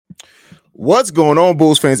What's going on,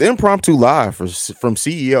 Bulls fans? Impromptu live from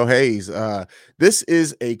CEO Hayes. This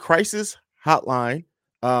is a crisis hotline.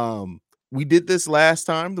 Um, we did this last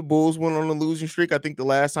time. The Bulls went on a losing streak. I think the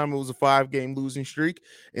last time it was a 5-game losing streak,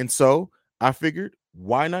 and so I figured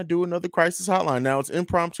why not do another crisis hotline? Now it's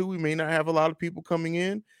impromptu. We may not have a lot of people coming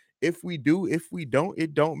in. If we do, if we don't,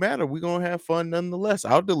 it don't matter. We're gonna have fun nonetheless.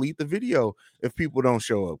 I'll delete the video if people don't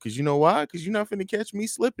show up. Because you know why? Because you're not gonna catch me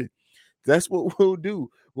slipping. That's what we'll do.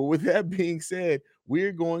 But with that being said,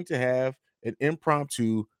 we're going to have an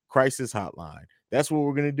impromptu crisis hotline. That's what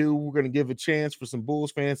we're going to do. We're going to give a chance for some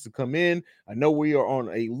Bulls fans to come in. I know we are on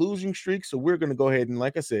a losing streak, so we're going to go ahead and,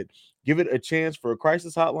 like I said, give it a chance for a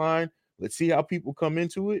crisis hotline. Let's see how people come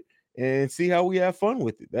into it and see how we have fun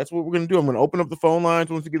with it. That's what we're going to do. I'm going to open up the phone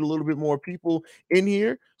lines once we get a little bit more people in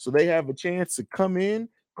here so they have a chance to come in,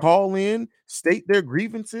 call in, state their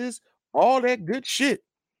grievances, all that good shit.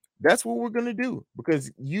 That's what we're going to do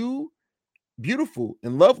because you, beautiful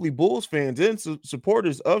and lovely Bulls fans and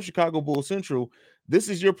supporters of Chicago Bulls Central, this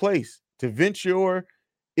is your place to vent your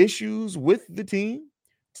issues with the team,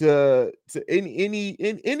 to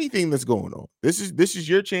anything that's going on. This is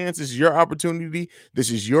your chance. This is your opportunity.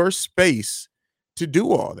 This is your space to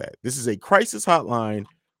do all that. This is a crisis hotline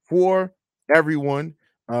for everyone.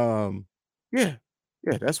 Um, yeah,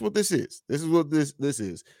 yeah, that's what this is. This is what this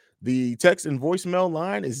is. The text and voicemail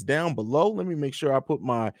line is down below. Let me make sure I put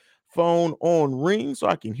my phone on ring so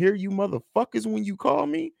I can hear you motherfuckers when you call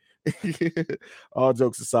me. All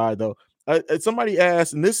jokes aside, though, somebody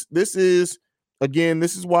asked, and this is again,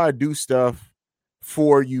 this is why I do stuff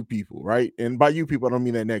for you people, right? And by you people, I don't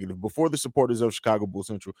mean that negative. Before the supporters of Chicago Bulls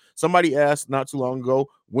Central, somebody asked not too long ago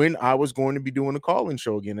when I was going to be doing a call-in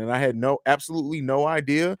show again, and I had absolutely no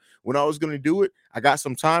idea when I was going to do it. I got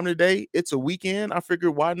some time today. It's a weekend. I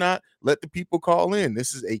figured why not let the people call in.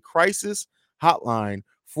 This is a crisis hotline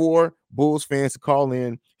for Bulls fans to call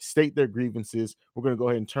in, state their grievances. We're going to go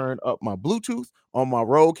ahead and turn up my Bluetooth on my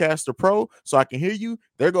Rodecaster Pro so I can hear you.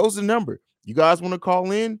 There goes the number. You guys want to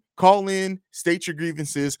call in, state your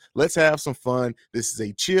grievances. Let's have some fun. This is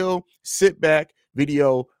a chill, sit back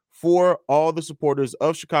video for all the supporters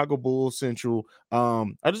of Chicago Bulls Central.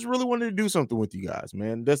 I just really wanted to do something with you guys,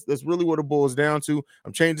 man. That's really what it boils down to.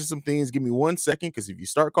 I'm changing some things. Give me 1 second, because if you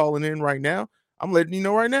start calling in right now, I'm letting you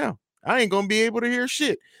know right now, I ain't gonna be able to hear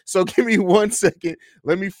shit. So give me 1 second.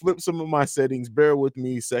 Let me flip some of my settings. Bear with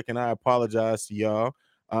me a second. I apologize to y'all.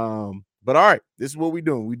 But all right, this is what we're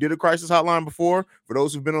doing. We did a crisis hotline before. For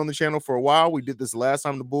those who've been on the channel for a while, we did this last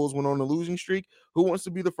time the Bulls went on a losing streak. Who wants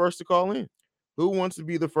to be the first to call in? Who wants to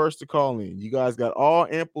be the first to call in? You guys got all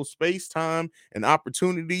ample space, time, and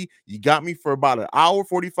opportunity. You got me for about an hour,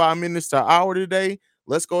 45 minutes to an hour today.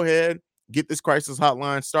 Let's go ahead, get this crisis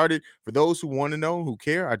hotline started. For those who want to know, who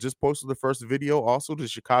care, I just posted the first video also to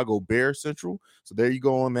Chicago Bear Central. So there you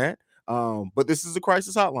go on that. But this is a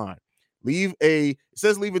crisis hotline. It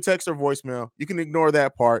says leave a text or voicemail. You can ignore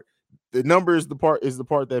that part. The number is the part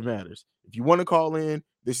that matters. If you want to call in,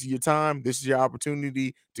 this is your time. This is your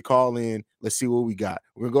opportunity to call in. Let's see what we got.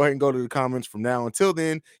 We're gonna go ahead and go to the comments from now until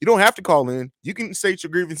then. You don't have to call in. You can state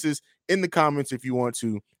your grievances in the comments if you want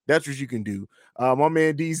to. That's what you can do. My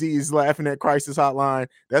man DZ is laughing at Crisis Hotline.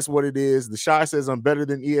 That's what it is. The Shy says I'm better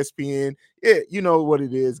than ESPN. Yeah, you know what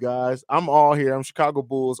it is, guys. I'm all here. I'm Chicago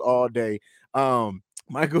Bulls all day.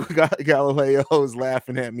 Michael Galileo is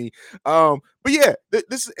laughing at me. But yeah,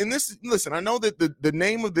 listen, I know that the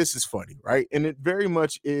name of this is funny, right? And it very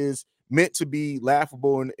much is meant to be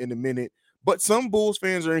laughable in a minute. But some Bulls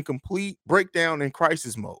fans are in complete breakdown and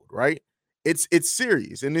crisis mode, right? It's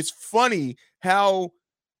serious and it's funny how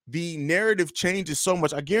the narrative changes so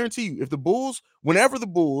much. I guarantee you, if the Bulls, whenever the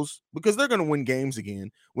Bulls, because they're going to win games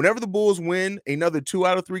again, whenever the Bulls win another 2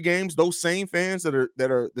 out of 3 games, those same fans that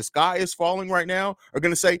are the sky is falling right now are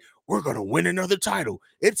going to say, we're going to win another title.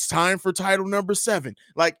 It's time for title number 7.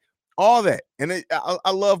 Like all that. And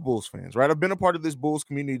I love Bulls fans, right? I've been a part of this Bulls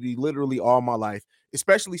community literally all my life,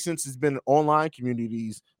 especially since it's been online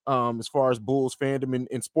communities as far as Bulls fandom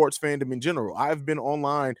and sports fandom in general. I've been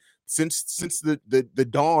online since the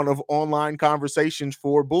dawn of online conversations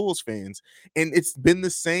for Bulls fans, and it's been the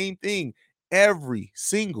same thing every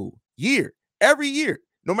single year. Every year,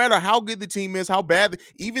 no matter how good the team is, how bad,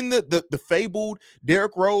 even the fabled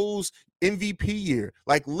Derrick Rose MVP year,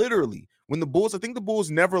 like literally when the Bulls, I think the Bulls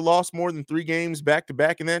never lost more than 3 games back to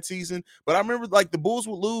back in that season. But I remember like the Bulls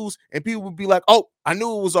would lose and people would be like, oh, I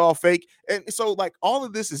knew it was all fake. And so like all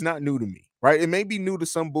of this is not new to me, right? It may be new to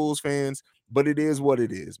some Bulls fans, but it is what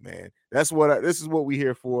it is, man. This is what we're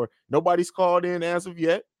here for. Nobody's called in as of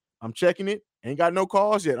yet. I'm checking it. Ain't got no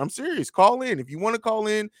calls yet. I'm serious. Call in. If you want to call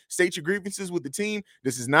in, state your grievances with the team.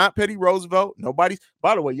 This is not Petty Roosevelt. Nobody's,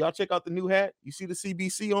 by the way, y'all check out the new hat. You see the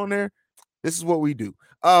CBC on there? This is what we do.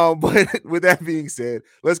 But with that being said,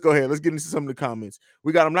 let's go ahead. Let's get into some of the comments.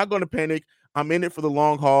 I'm not going to panic. I'm in it for the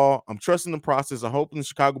long haul. I'm trusting the process. I'm hoping the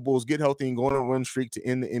Chicago Bulls get healthy and go on a run streak to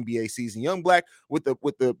end the NBA season. Young Black with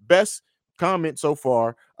the best comment so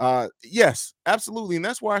far. Yes, absolutely. And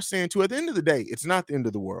that's why I'm saying too, at the end of the day, it's not the end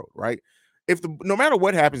of the world, right? No matter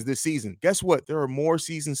what happens this season, guess what? There are more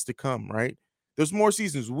seasons to come, right? There's more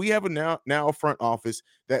seasons. We have now a front office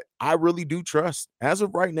that I really do trust. As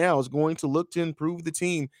of right now, is going to look to improve the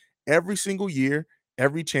team every single year,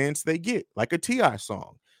 every chance they get, like a Ti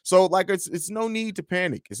song. So, like, it's no need to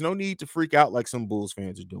panic. It's no need to freak out like some Bulls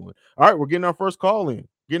fans are doing. All right, we're getting our first call in.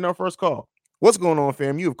 Getting our first call. What's going on,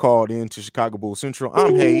 fam? You have called in to Chicago Bulls Central.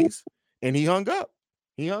 I'm Hayes, and he hung up.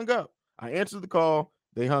 He hung up. I answered the call.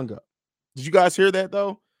 They hung up. Did you guys hear that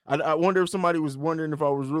though? I wonder if somebody was wondering if I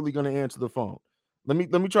was really going to answer the phone. Let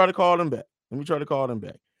me try to call them back. Let me try to call them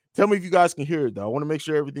back. Tell me if you guys can hear it though. I want to make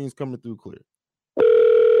sure everything's coming through clear.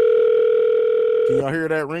 Can y'all hear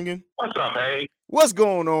that ringing? What's up, hey? What's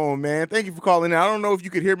going on, man? Thank you for calling in. I don't know if you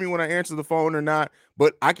could hear me when I answer the phone or not,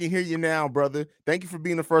 but I can hear you now, brother. Thank you for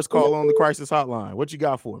being the first call on the crisis hotline. What you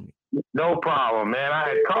got for me? No problem, man. I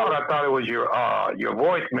had called. I thought it was your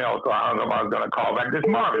voicemail, so I hung up. I was going to call back. This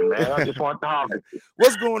Marvin, man. I just want to holler.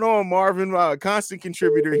 What's going on, Marvin? Constant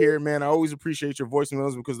contributor here, man. I always appreciate your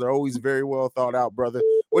voicemails because they're always very well thought out, brother.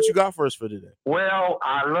 What you got for us for today? Well,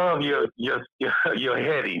 I love your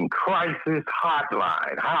heading, Crisis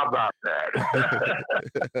Hotline. How about that?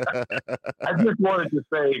 I just wanted to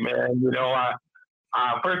say, man, you know,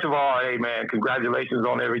 first of all, hey, man, congratulations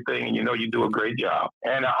on everything. And, you know, you do a great job.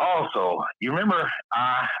 And also, you remember,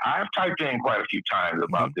 I've typed in quite a few times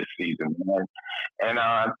about this season, man. And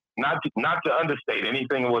not to understate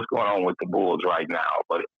anything of what's going on with the Bulls right now,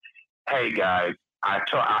 but, hey, guys, I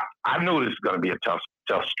knew this was going to be a tough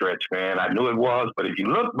stretch, man. I knew it was. But if you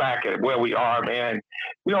look back at where we are, man,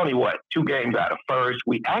 we only, 2 games out of first.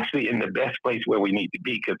 We actually in the best place where we need to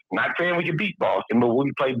be. Because not saying we can beat Boston, but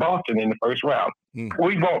we play Boston in the first round.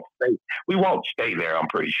 We won't stay there, I'm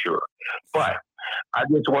pretty sure. But I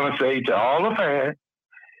just want to say to all the fans,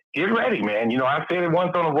 get ready, man. You know, I said it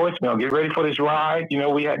once on a voicemail. Get ready for this ride. You know,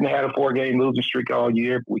 we hadn't had a 4-game losing streak all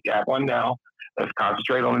year. We got one now. Let's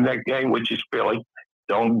concentrate on the next game, which is Philly.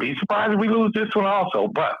 Don't be surprised if we lose this one also.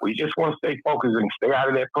 But we just want to stay focused and stay out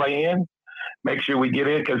of that play-in. Make sure we get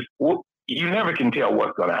in because you never can tell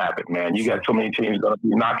what's going to happen, man. You got so many teams going to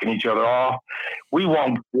be knocking each other off. We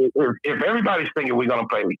won't. If everybody's thinking we're going to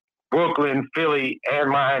play Brooklyn, Philly, and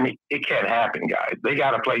Miami, it can't happen, guys. They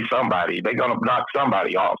got to play somebody. They're going to knock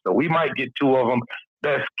somebody off. So we might get 2 of them.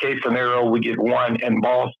 Best case scenario, we get 1 in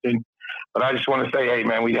Boston. But I just want to say, hey,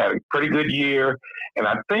 man, we had a pretty good year. And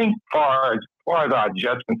I think as far as our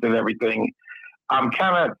adjustments and everything, I'm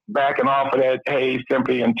kind of backing off of that, hey,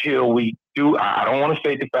 simply until we do. I don't want to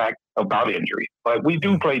state the fact about injuries, but we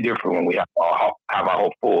do play different when we have our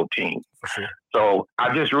whole full team. For sure. So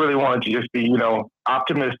I just really wanted to just be, you know,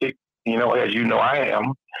 optimistic, you know, as you know I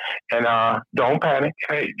am. And don't panic.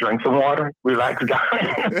 Hey, drink some water. Relax,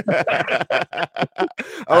 guys.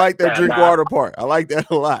 I like that drink water part. I like that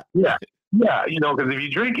a lot. Yeah. Yeah, you know, because if you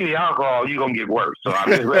drink any alcohol, you're going to get worse. So I'm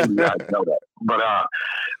just letting you guys know that. But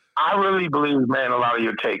I really believe, man, a lot of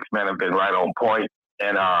your takes, man, have been right on point.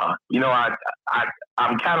 And, you know,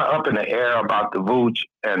 I'm kind of up in the air about the Vooch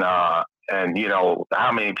and, you know,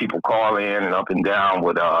 how many people call in and up and down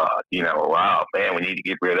with, you know, wow, man, we need to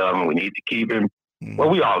get rid of him. We need to keep him. Well,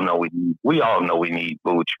 we all know we need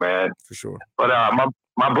Vooch, man. For sure. But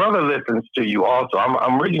my brother listens to you also.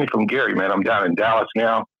 I'm originally from Gary, man. I'm down in Dallas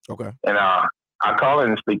now. Okay. And I call in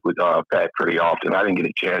and speak with Pat pretty often. I didn't get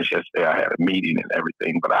a chance yesterday. I had a meeting and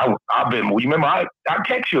everything. But I've been, remember, I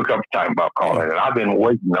text you a couple times about calling, and I've been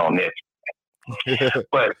waiting on this.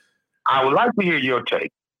 But I would like to hear your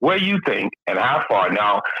take. Where you think and how far?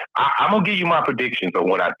 Now, I'm going to give you my predictions on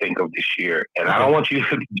what I think of this year. And I don't want you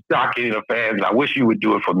to shock any of the fans. I wish you would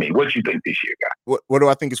do it for me. What you think this year, guy? What do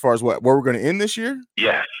I think as far as where we're going to end this year?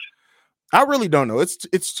 Yes. I really don't know.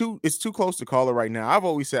 It's too close to call it right now. I've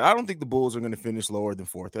always said I don't think the Bulls are going to finish lower than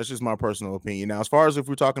 4th. That's just my personal opinion. Now, as far as if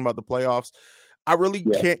we're talking about the playoffs, I really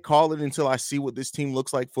can't call it until I see what this team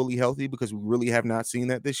looks like fully healthy because we really have not seen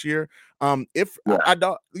that this year. I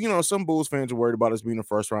don't, you know, some Bulls fans are worried about us being a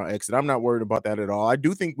first round exit. I'm not worried about that at all. I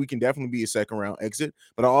do think we can definitely be a second round exit,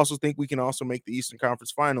 but I also think we can also make the Eastern Conference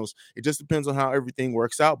Finals. It just depends on how everything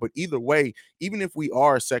works out. But either way, even if we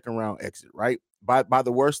are a second round exit, right, by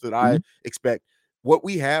the worst that I expect, what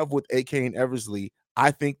we have with AK and Eversley,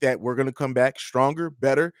 I think that we're going to come back stronger,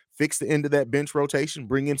 better, fix the end of that bench rotation,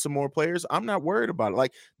 bring in some more players. I'm not worried about it.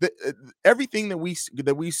 Like everything that we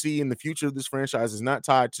see in the future of this franchise is not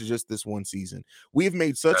tied to just this one season. We have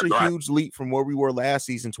made such That's a right. huge leap from where we were last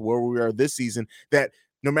season to where we are this season that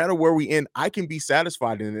no matter where we end, I can be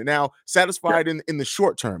satisfied in it. Now, satisfied in the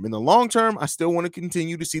short term. In the long term, I still want to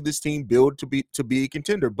continue to see this team build to be a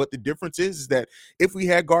contender. But the difference is that if we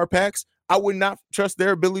had Garpax, I would not trust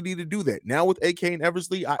their ability to do that. Now with AK and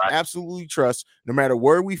Eversley, I absolutely trust, no matter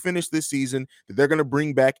where we finish this season, that they're going to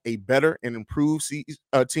bring back a better and improved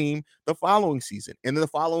team the following season. And then the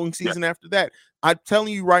following season after that. I'm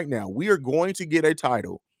telling you right now, we are going to get a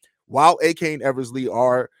title while AK and Eversley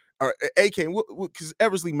are AK, because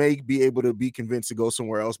Eversley may be able to be convinced to go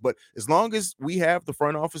somewhere else. But as long as we have the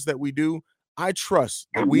front office that we do, I trust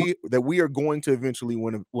that we are going to eventually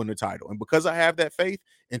win a title. And because I have that faith,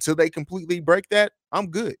 until they completely break that,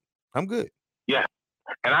 I'm good. Yeah.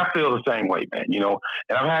 And I feel the same way, man, and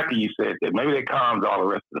I'm happy you said that. Maybe that calms all the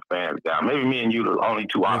rest of the fans down. Maybe me and you are the only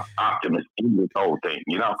two optimists in this whole thing,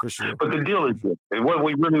 For sure. But the deal is this. What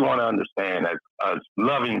we really want to understand as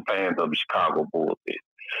loving fans of the Chicago Bulls is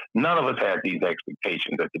none of us had these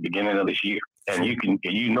expectations at the beginning of this year. And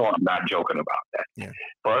I'm not joking about that. Yeah.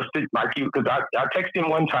 For us to, like you, because I texted him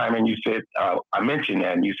one time and you said, I mentioned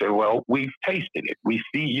that and you said, well, we've tasted it. We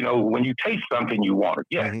see, when you taste something, you want it.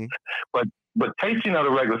 Yes. Mm-hmm. But tasting of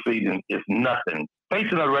the regular season is nothing.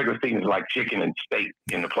 Tasting of the regular season is like chicken and steak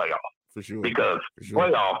in the playoffs. For sure. Because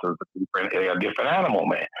playoffs is a different animal,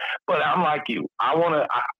 man. But I'm like you.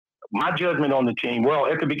 My judgment on the team, well,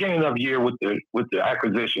 at the beginning of the year with the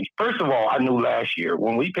acquisitions, first of all, I knew last year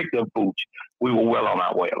when we picked up Vooch, we were well on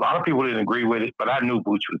our way. A lot of people didn't agree with it, but I knew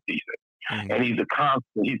Vooch was decent. Mm-hmm. And he's a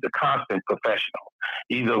constant professional.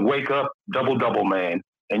 He's a wake up double man,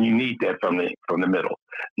 and you need that from the middle.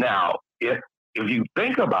 Now, if you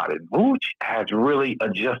think about it, Vooch has really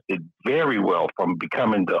adjusted very well from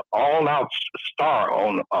becoming the all-out star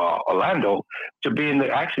on Orlando to being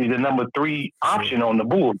actually the number 3 option on the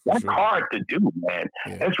Bulls. That's hard to do, man.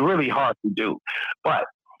 Yeah. That's really hard to do. But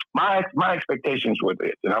my expectations were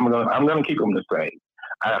this, and I'm gonna keep them the same.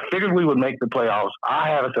 I figured we would make the playoffs. I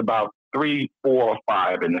have us about 3, 4, or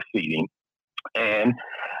 5 in the seeding, and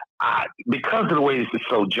because of the way this is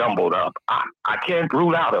so jumbled up, I can't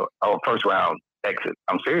rule out a first round exit.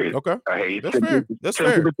 I'm serious. Okay. That's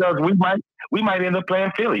fair. Because we might end up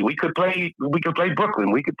playing Philly. We could play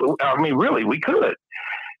Brooklyn. We could. Really, we could.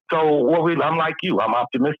 So I'm like you. I'm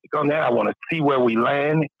optimistic on that. I want to see where we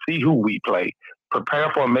land, see who we play,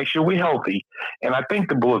 prepare for them, make sure we're healthy, and I think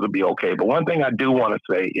the Bulls will be okay. But one thing I do want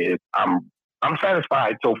to say is I'm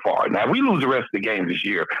satisfied so far. Now, if we lose the rest of the games this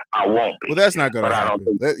year, I won't be. Well, that's not going to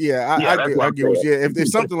happen. I get if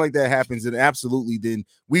something like that happens, then absolutely, then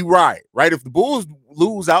we ride, right? If the Bulls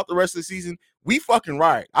lose out the rest of the season, we fucking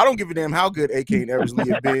ride. I don't give a damn how good AK and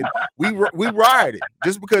Eversley have been. We ride it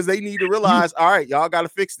just because they need to realize, all right, y'all got to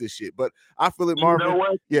fix this shit. But I feel it, Marvin. You know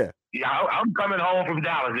what? Yeah. Yeah, I'm coming home from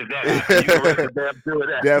Dallas if that happens. You can damn do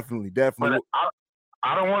that. Definitely. But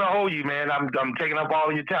I don't want to hold you, man. I'm taking up all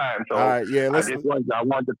of your time. So all right, yeah, I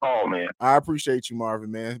wanted to call, man. I appreciate you, Marvin,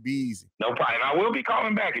 man. Be easy. No problem. I will be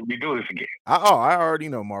calling back if we do this again. I already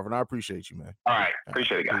know, Marvin. I appreciate you, man. All right.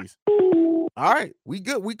 Appreciate it, guys. All right, we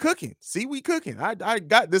good. We cooking. See, we cooking. I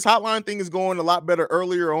got this hotline thing is going a lot better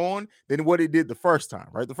earlier on than what it did the first time,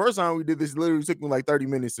 right? The first time we did this, literally took me like 30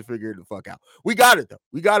 minutes to figure it the fuck out. We got it though.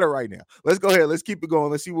 We got it right now. Let's go ahead. Let's keep it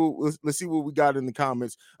going. Let's see what we got in the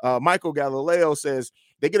comments. Michael Galileo says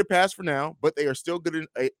they get a pass for now, but they are still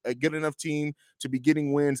a good enough team to be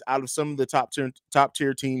getting wins out of some of the top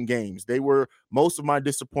tier team games. That's where most of my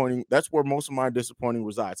disappointing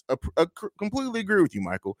resides. Completely agree with you,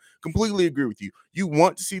 Michael. Completely agree with you. You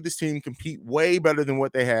want to see this team compete way better than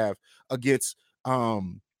what they have against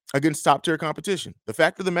top tier competition. The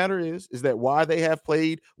fact of the matter is that while they have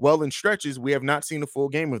played well in stretches, we have not seen a full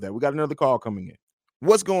game of that. We got another call coming in.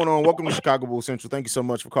 What's going on? Welcome to Chicago Bulls Central. Thank you so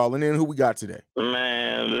much for calling in. Who we got today?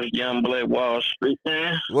 Man, this young Black Wall Street,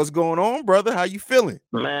 man. What's going on, brother? How you feeling?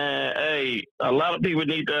 Man, hey, a lot of people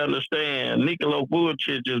need to understand Nikola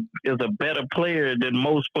Vucevic is a better player than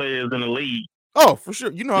most players in the league. Oh, for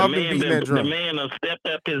sure. You know, I've been beating that drum. The man has stepped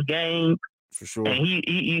up his game. For sure. And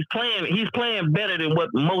he's playing better than what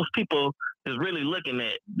most people is really looking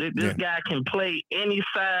at. This guy can play any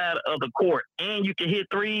side of the court, and you can hit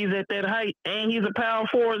threes at that height, and he's a power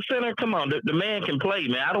forward center. Come on, the man can play,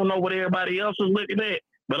 man. I don't know what everybody else is looking at,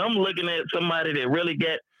 but I'm looking at somebody that really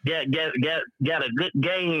got a good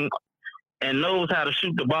game and knows how to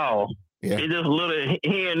shoot the ball. Yeah. It's just a little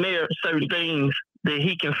here and there, certain things that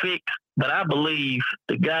he can fix, but I believe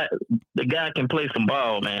the guy can play some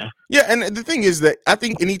ball, man. Yeah, and the thing is that I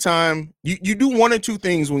think anytime you do one or two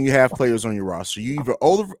things when you have players on your roster, you either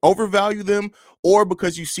overvalue them, or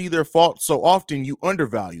because you see their faults so often, you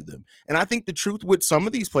undervalue them. And I think the truth with some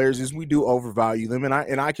of these players is we do overvalue them, and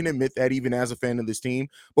I can admit that even as a fan of this team.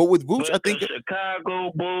 But with Vooch, I think the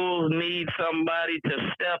Chicago Bulls need somebody to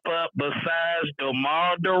step up besides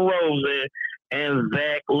DeMar DeRozan and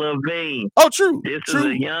Zach LaVine. Oh, true. This true, is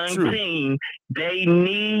a young team. They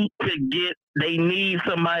need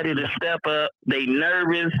somebody to step up. They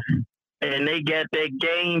nervous, and they got that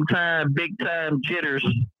game time, big time jitters.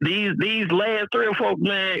 These last 3 or 4,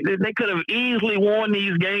 man, they could have easily won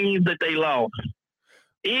these games that they lost.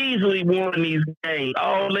 Easily won these games.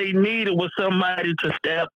 All they needed was somebody to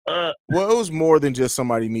step up. Well, it was more than just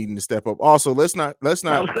somebody needing to step up. Also, let's not. I'm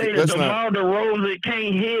saying that DeMar DeRozan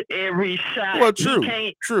can't hit every shot. Well, true.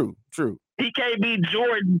 He can't be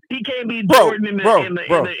Jordan. He can't be Jordan in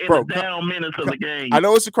the down minutes of the game. I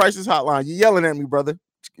know it's a crisis hotline. You're yelling at me, brother.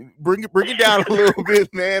 Bring it down a little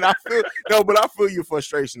bit, man. I feel your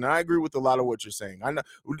frustration. And I agree with a lot of what you're saying. I know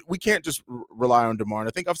we can't just rely on DeMar. And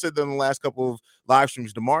I think I've said that in the last couple of live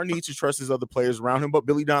streams. DeMar needs to trust his other players around him, but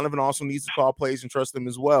Billy Donovan also needs to call plays and trust them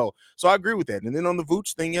as well. So I agree with that. And then on the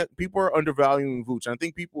Vooch thing, people are undervaluing Vooch. And I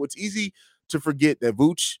think it's easy to forget that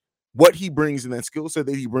Vooch, what he brings and that skill set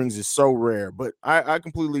that he brings is so rare. But I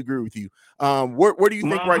completely agree with you. Where do you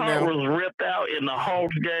think right now? My heart was ripped out in the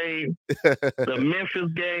Hawks game, the Memphis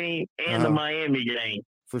game, and the Miami game.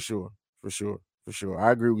 For sure.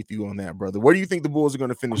 I agree with you on that, brother. Where do you think the Bulls are going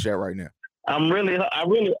to finish at right now? I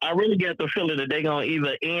really get the feeling that they're gonna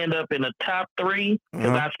either end up in the top 3,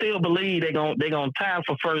 because I still believe they're gonna tie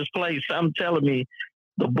for first place. I'm telling me,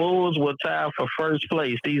 the Bulls will tie for first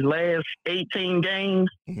place. These last 18 games,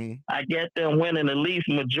 I get them winning at least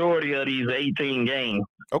majority of these 18 games.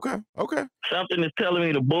 Okay. Something is telling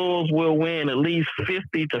me the Bulls will win at least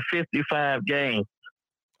 50 to 55 games.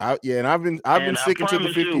 And I've been sticking to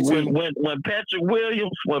the 52. When Patrick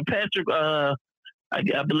Williams,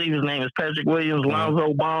 I believe his name is Patrick Williams,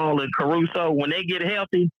 Lonzo Ball, and Caruso. When they get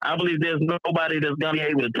healthy, I believe there's nobody that's going to be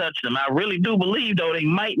able to touch them. I really do believe, though, they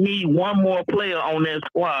might need one more player on that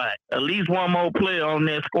squad, at least one more player on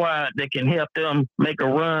that squad that can help them make a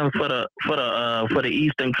run for the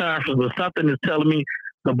Eastern Conference. But something is telling me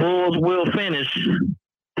the Bulls will finish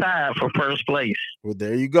tied for first place. Well,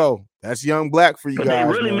 there you go. That's Young Black for you guys. They're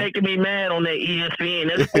really making me mad on that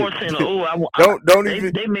ESPN. That Sports Center.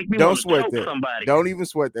 They make me don't want sweat to choke that. Somebody. Don't even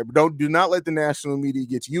sweat that. But do not let the national media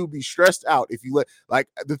get you. You'll be stressed out if you let, like,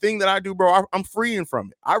 the thing that I do, bro. I'm freeing from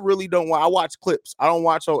it. I really don't I watch clips. I don't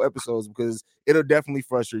watch whole episodes because it'll definitely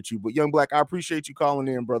frustrate you. But Young Black, I appreciate you calling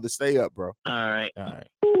in, brother. Stay up, bro. All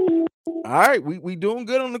right. We doing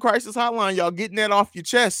good on the crisis hotline. Y'all getting that off your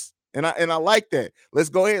chest. And I like that. Let's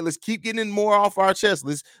go ahead. Let's keep getting more off our chest.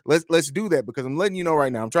 Let's do that, because I'm letting you know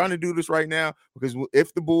right now. I'm trying to do this right now because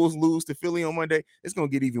if the Bulls lose to Philly on Monday, it's going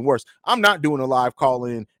to get even worse. I'm not doing a live call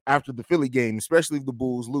in after the Philly game, especially if the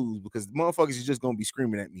Bulls lose, because the motherfuckers is just going to be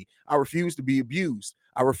screaming at me. I refuse to be abused.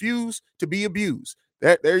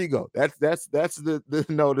 There you go. That's the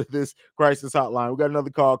note of this crisis hotline. We got another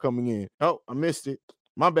call coming in. Oh, I missed it.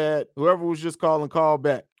 My bad. Whoever was just calling, call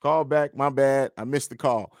back. My bad. I missed the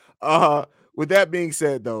call. With that being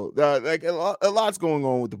said, though, like a lot's going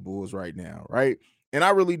on with the Bulls right now, right? And I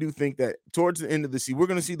really do think that towards the end of the season, we're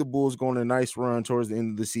going to see the Bulls go on a nice run towards the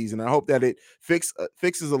end of the season. I hope that it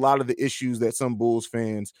fixes a lot of the issues that some Bulls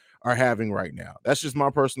fans are having right now. That's just my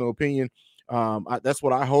personal opinion. That's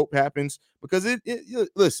what I hope happens, because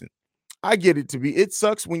listen, I get it it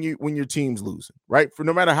sucks when your team's losing, right? For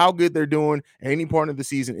no matter how good they're doing at any part of the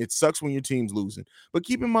season, it sucks when your team's losing. But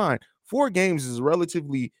keep in mind, 4 games is a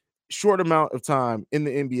relatively short amount of time in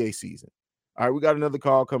the NBA season. All right, we got another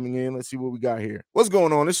call coming in. Let's see what we got here. What's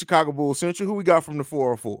going on? It's Chicago Bulls Central. Who we got from the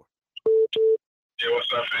 404? Yeah,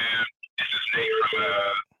 what's up, man? This is Nate from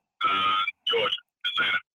Georgia,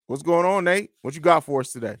 Atlanta. What's going on, Nate? What you got for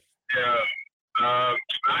us today? Yeah, I'm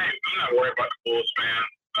not worried about the Bulls, man.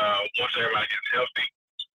 Once everybody gets healthy,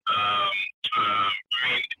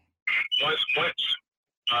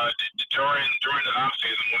 during the off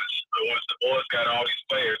season, once the Bulls got all these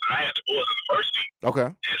players, and I had the Bulls in the first team. Okay.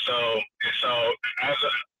 And so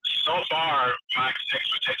far, my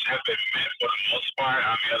expectations have been met for the most part.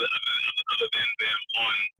 I mean, other than them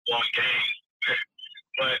on games,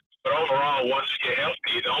 but overall, once you get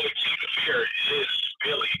healthy, the only team to fear is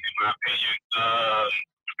Philly, in my opinion.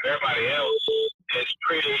 Everybody else is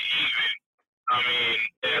pretty even. I mean,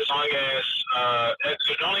 as long as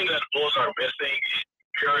the only that the Bulls are missing is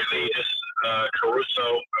purely just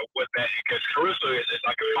Caruso with that, because Caruso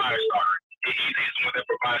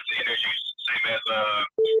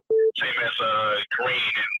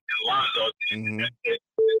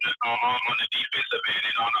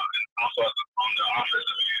also on the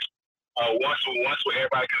offensive end. Once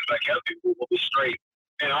everybody comes back healthy, we'll be straight.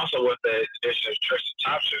 And also with the addition of Tristan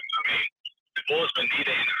Thompson, I mean, the Bulls been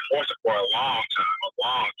needing an enforcer for a long time.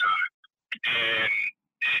 And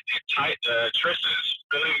Tristan's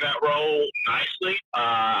filling that role nicely.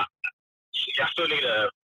 I still need he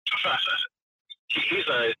was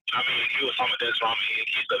on with Dennis Rodman.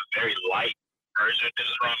 He's a very light version of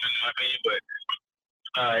Dennis Rodman, in my opinion. But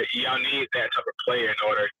y'all need that type of player in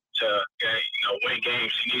order to win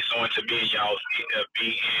games. You need someone to be in y'all's be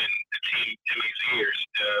in the team's ears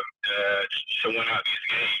to win out these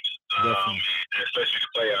games, especially the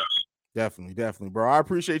playoffs. Definitely, bro. I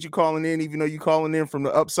appreciate you calling in, even though you calling in from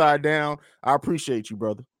the upside down. I appreciate you,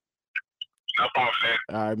 brother. No problem, man.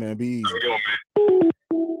 All right, man. Be easy. Have a good one, man.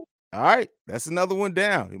 All right, that's another one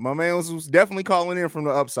down. My man was definitely calling in from the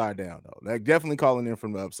upside down, though. Like, definitely calling in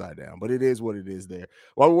from the upside down. But it is what it is there.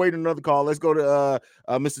 While we're waiting another call, let's go to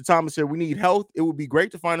Mr. Thomas here. We need health. It would be great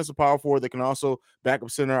to find us a power forward that can also back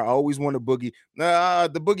up center. I always want a Boogie. The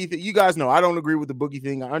Boogie thing, you guys know I don't agree with the Boogie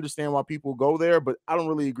thing. I understand why people go there, but I don't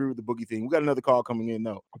really agree with the Boogie thing. We got another call coming in,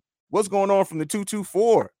 though. What's going on from the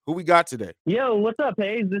 224? Who we got today? Yo, what's up,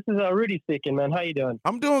 Hayes? This is Rudy speaking, man. How you doing?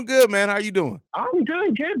 I'm doing good, man. How you doing? I'm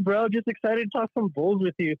doing good, bro. Just excited to talk some Bulls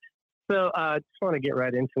with you. So just want to get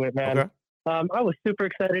right into it, man. Okay. I was super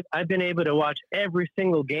excited. I've been able to watch every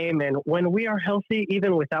single game, and when we are healthy,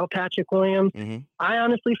 even without Patrick Williams, I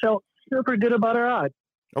honestly felt super good about our odds.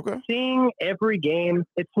 Okay. Seeing every game,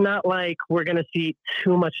 it's not like we're going to see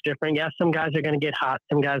too much different. Yeah, some guys are going to get hot.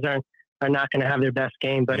 Some guys are not going to have their best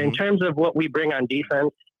game. But in terms of what we bring on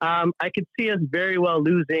defense, I could see us very well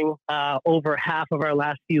losing over half of our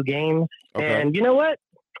last few games. Okay. And you know what?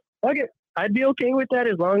 Okay, I'd be okay with that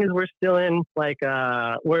as long as we're still in, like,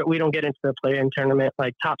 we don't get into the play-in tournament,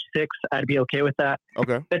 like top 6. I'd be okay with that.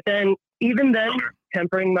 Okay. But then, even then,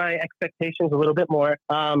 tempering my expectations a little bit more,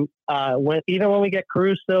 even when we get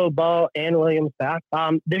Caruso, Ball, and Williams back,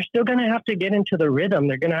 they're still going to have to get into the rhythm.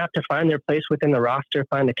 They're going to have to find their place within the roster,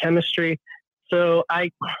 find the chemistry. So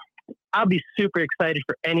I'll be super excited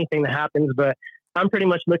for anything that happens, but I'm pretty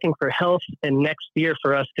much looking for health and next year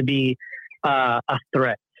for us to be a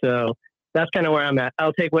threat. So that's kind of where I'm at.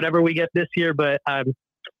 I'll take whatever we get this year, but I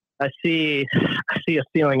see a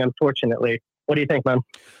ceiling, unfortunately. What do you think, man?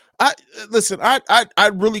 I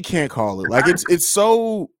really can't call it. Like, it's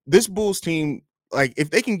so, this Bulls team, like,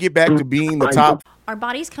 if they can get back to being the top. Our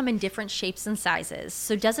bodies come in different shapes and sizes,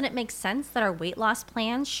 so doesn't it make sense that our weight loss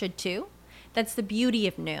plans should too? That's the beauty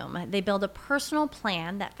of Noom. They build a personal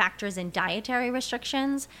plan that factors in dietary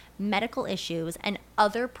restrictions, medical issues, and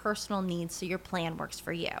other personal needs so your plan works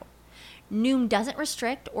for you. Noom doesn't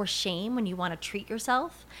restrict or shame when you want to treat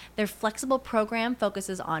yourself. Their flexible program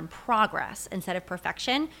focuses on progress instead of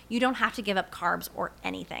perfection. You don't have to give up carbs or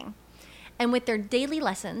anything. And with their daily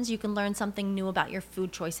lessons, you can learn something new about your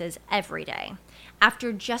food choices every day.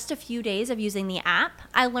 After just a few days of using the app,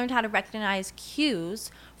 I learned how to recognize cues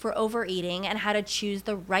for overeating and how to choose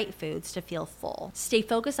the right foods to feel full. Stay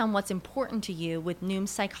focused on what's important to you with Noom's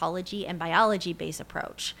psychology and biology-based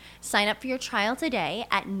approach. Sign up for your trial today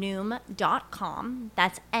at Noom.com.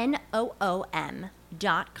 That's Noom.com.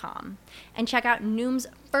 And check out Noom's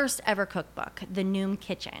first ever cookbook, The Noom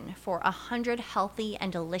Kitchen, for 100 healthy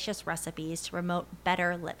and delicious recipes to promote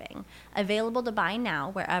better living. Available to buy now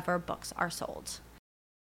wherever books are sold.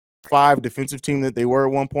 5 defensive team that they were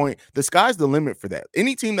at one point. The sky's the limit for that.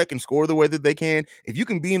 Any team that can score the way that they can, if you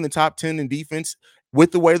can be in the top 10 in defense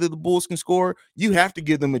with the way that the Bulls can score, you have to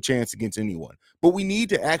give them a chance against anyone. But we need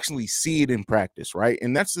to actually see it in practice, right?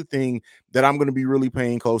 And that's the thing that I'm going to be really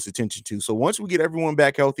paying close attention to. So once we get everyone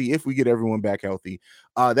back healthy, if we get everyone back healthy,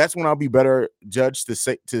 that's when I'll be better judged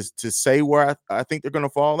to say where I think they're going to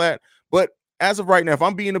fall at. But as of right now, if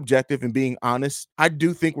I'm being objective and being honest, I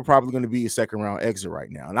do think we're probably going to be a second round exit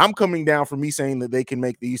right now. And I'm coming down from me saying that they can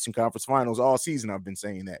make the Eastern Conference Finals all season. I've been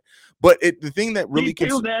saying that. But the thing that really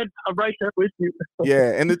I'm right there with you.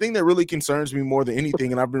 Yeah, and the thing that really concerns me more than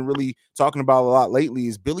anything, and I've been really talking about a lot lately,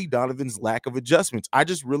 is Billy Donovan's lack of adjustments. I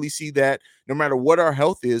just really see that no matter what our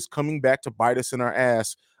health is, coming back to bite us in our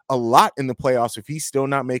ass a lot in the playoffs if he's still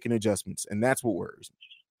not making adjustments. And that's what worries me.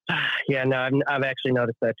 Yeah, no, I've actually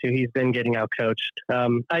noticed that too. He's been getting out coached. I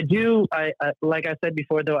like I said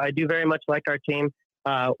before, though, I do very much like our team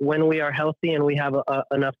when we are healthy and we have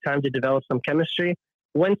enough time to develop some chemistry.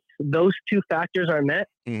 Once those two factors are met,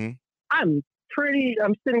 I'm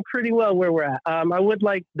sitting pretty well where we're at. I would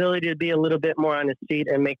like Billy to be a little bit more on his feet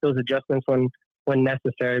and make those adjustments when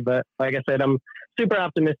necessary. But like I said, I'm super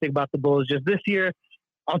optimistic about the Bulls. Just this year,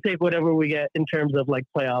 I'll take whatever we get in terms of like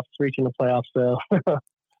playoffs, reaching the playoffs. So.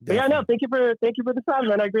 But yeah, no, thank you for the time,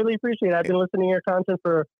 man. I really appreciate it. I've been listening to your content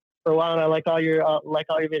for a while, and I like all your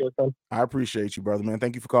videos, man. I appreciate you, brother, man.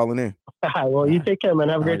 Thank you for calling in. Well, you take care, man.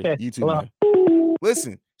 Have a great day. You too, man.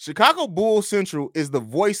 Listen, Chicago Bulls Central is the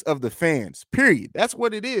voice of the fans, period. That's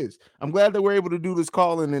what it is. I'm glad that we're able to do this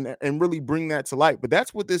call and really bring that to light. But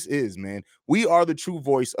that's what this is, man. We are the true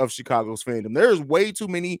voice of Chicago's fandom. There's way too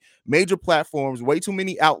many major platforms, way too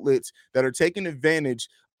many outlets that are taking advantage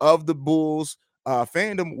of the Bulls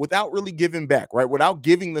fandom without really giving back, right? Without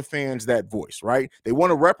giving the fans that voice, right? They want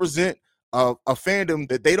to represent a fandom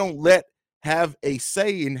that they don't let have a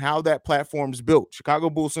say in how that platform is built. Chicago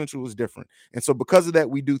Bulls Central is different. And so because of that,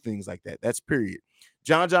 we do things like that. That's period.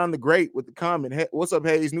 John the Great with the comment. Hey, what's up,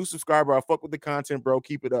 Hayes? New subscriber. I fuck with the content, bro.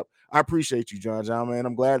 Keep it up. I appreciate you, John, man.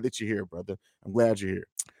 I'm glad that you're here, brother. I'm glad you're here.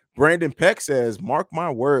 Brandon Peck says, mark my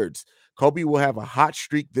words, Kobe will have a hot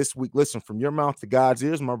streak this week. Listen, from your mouth to God's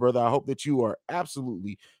ears, my brother, I hope that you are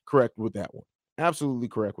absolutely correct with that one. Absolutely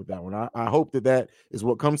correct with that one. I hope that is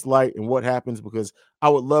what comes to light and what happens, because I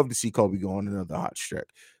would love to see Kobe go on another hot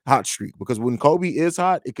streak. Because when Kobe is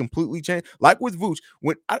hot, it completely changed. Like with Vooch,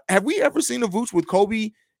 have we ever seen a Vooch with Kobe,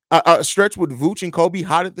 a stretch with Vooch and Kobe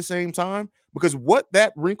hot at the same time? Because what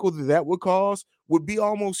that wrinkle that would cause would be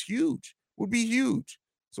almost huge. Would be huge.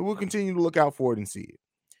 So we'll continue to look out for it and see it.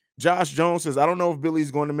 Josh Jones says, I don't know if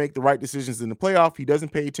Billy's going to make the right decisions in the playoff. He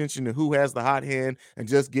doesn't pay attention to who has the hot hand and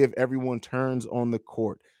just give everyone turns on the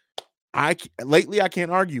court. Lately, I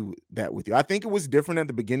can't argue that with you. I think it was different at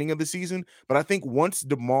the beginning of the season, but I think once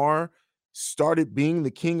DeMar started being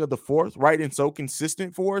the king of the fourth, right, and so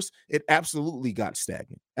consistent for us, it absolutely got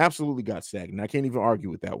stagnant. Absolutely got stagnant. I can't even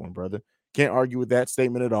argue with that one, brother. Can't argue with that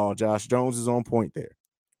statement at all. Josh Jones is on point there.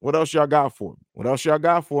 What else y'all got for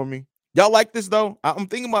me? Y'all like this, though? I'm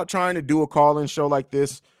thinking about trying to do a call-in show like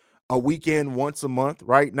this a weekend once a month,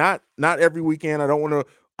 right? Not every weekend. I don't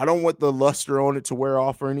want the luster on it to wear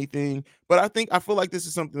off or anything, but I feel like this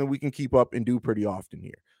is something that we can keep up and do pretty often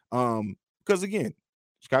here. Because again,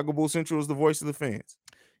 Chicago Bulls Central is the voice of the fans.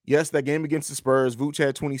 Yes, that game against the Spurs, Vooch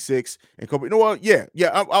had 26, and Kobe. You know what? Yeah.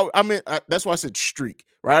 I mean, that's why I said streak,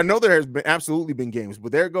 right? I know there has absolutely been games,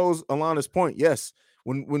 but there goes Alana's point. Yes,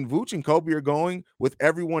 when Vooch and Kobe are going with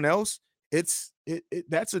everyone else, that's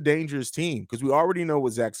a dangerous team, because we already know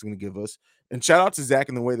what Zach's going to give us. And shout out to Zach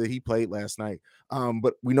in the way that he played last night.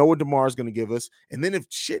 But we know what DeMar is going to give us. And then if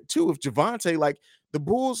Javonte, like, the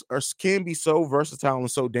Bulls can be so versatile and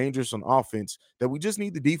so dangerous on offense that we just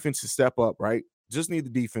need the defense to step up, right? Just need the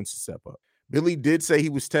defense to step up. Billy did say he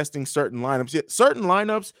was testing certain lineups. Yet certain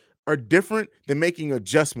lineups are different than making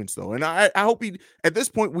adjustments, though. And I hope at this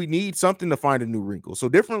point, we need something to find a new wrinkle. So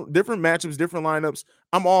different matchups, different lineups.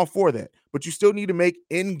 I'm all for that. But you still need to make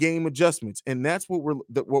in-game adjustments. And that's what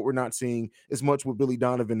we're not seeing as much with Billy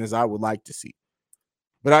Donovan as I would like to see.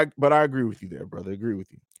 But I agree with you there, brother. Agree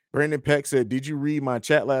with you. Brandon Peck said, did you read my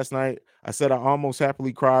chat last night? I said I almost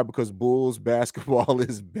happily cried because Bulls basketball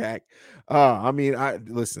is back. I mean, I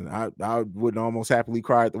wouldn't almost happily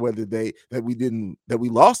cry at the weather day that we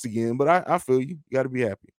lost again, but I feel you. You got to be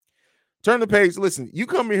happy. Turn the page. Listen, you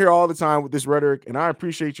come in here all the time with this rhetoric, and I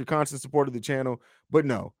appreciate your constant support of the channel, but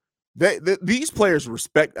no. These players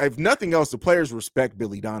respect, if nothing else, the players respect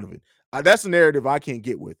Billy Donovan. That's a narrative I can't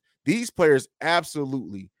get with. These players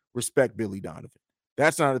absolutely respect Billy Donovan.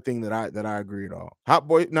 That's not a thing that I agree at all. Hot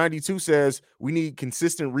Boy 92 says we need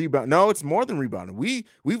consistent rebound. No, it's more than rebounding.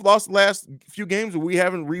 We've lost the last few games where we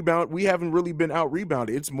haven't rebounded. We haven't really been out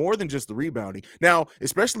rebounded. It's more than just the rebounding. Now,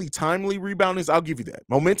 especially timely reboundings, I'll give you that.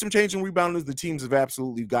 Momentum changing rebounders, the teams have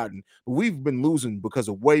absolutely gotten, but we've been losing because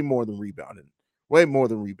of way more than rebounding. Way more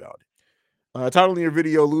than rebounding. Title in your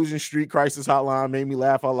video, Losing Streak Crisis Hotline, made me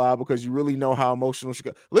laugh out loud because you really know how emotional she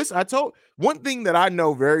got. Listen, I told one thing that I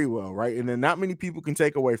know very well, right? And then not many people can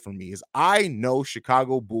take away from me is I know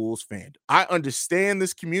Chicago Bulls fandom. I understand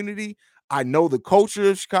this community. I know the culture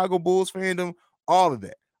of Chicago Bulls fandom, all of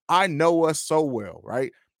that. I know us so well,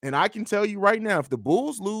 right? And I can tell you right now, if the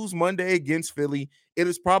Bulls lose Monday against Philly, it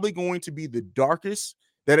is probably going to be the darkest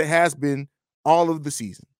that it has been all of the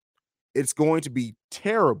season. It's going to be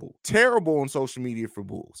terrible on social media for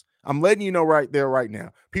Bulls. I'm letting you know right there, right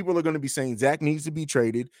now. People are going to be saying Zach needs to be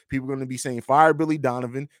traded. People are going to be saying fire Billy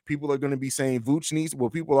Donovan. People are going to be saying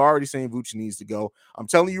people are already saying Vooch needs to go. I'm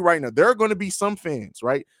telling you right now, there are going to be some fans,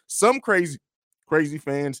 right? Some crazy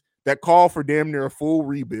fans that call for damn near a full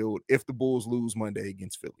rebuild if the Bulls lose Monday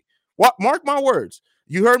against Philly. What? Mark my words.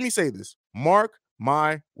 You heard me say this. Mark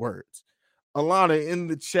my words. Alana in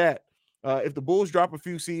the chat. If the Bulls drop a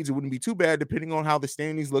few seeds, it wouldn't be too bad depending on how the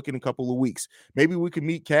standings look in a couple of weeks. Maybe we could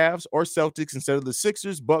meet Cavs or Celtics instead of the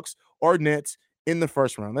Sixers, Bucks, or Nets in the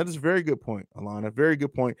first round. That is a very good point, Alana. Very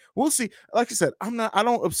good point. We'll see. Like I said, I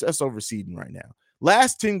don't obsess over seeding right now.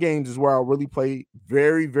 Last 10 games is where I'll really play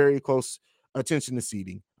very, very close attention to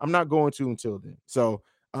seeding. I'm not going to until then. So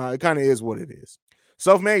it kind of is what it is.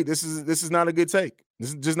 Self-made. This is not a good take. This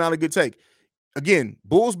is just not a good take. Again,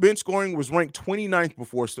 Bulls bench scoring was ranked 29th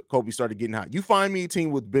before Kobe started getting hot. You find me a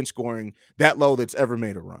team with bench scoring that low that's ever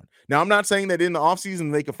made a run. Now, I'm not saying that in the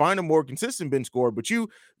offseason they can find a more consistent bench scorer, but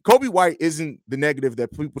Kobe White isn't the negative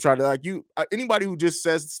that people try to like. Anybody who just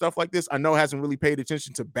says stuff like this, I know hasn't really paid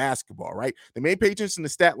attention to basketball, right? They may pay attention to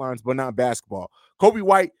stat lines, but not basketball. Kobe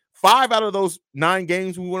White, 5 out of those 9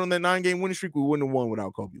 games we went on that 9-game winning streak, we wouldn't have won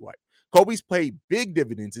without Kobe White. Kobe's played big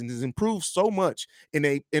dividends and has improved so much in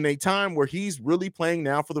a time where he's really playing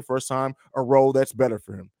now for the first time a role that's better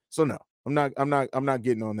for him. So no, I'm not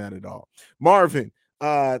getting on that at all. Marvin,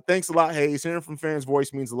 thanks a lot, Hayes. Hearing from fans'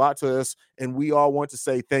 voice means a lot to us, and we all want to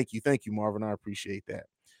say thank you. Thank you, Marvin. I appreciate that.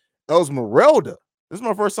 Esmeralda, this is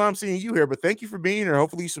my first time seeing you here, but thank you for being here.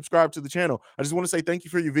 Hopefully you subscribe to the channel. I just want to say thank you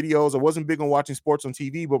for your videos. I wasn't big on watching sports on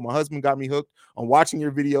TV, but my husband got me hooked on watching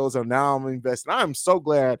your videos, and now I'm invested. I'm so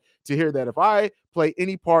glad to hear that. If I play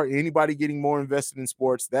any part in anybody getting more invested in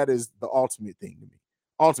sports, that is the ultimate thing to me.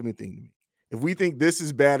 Ultimate thing to me. If we think this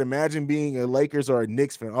is bad, imagine being a Lakers or a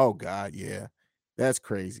Knicks fan. Oh, God, yeah. That's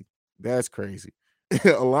crazy. That's crazy.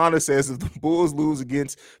 Alana says if the Bulls lose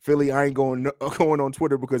against Philly, I ain't going on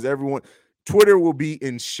Twitter because Twitter will be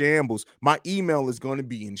in shambles. My email is going to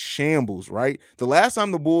be in shambles, right? The last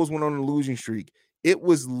time the Bulls went on a losing streak, it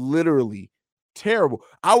was literally terrible.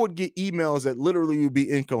 I would get emails that literally would be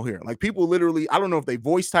incoherent. Like people literally, I don't know if they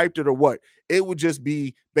voice typed it or what. It would just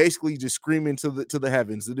be basically just screaming to the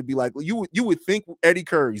heavens. It'd be like you would think Eddie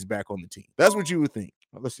Curry's back on the team. That's what you would think.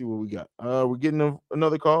 Let's see what we got. We're getting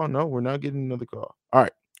another call. No, we're not getting another call. All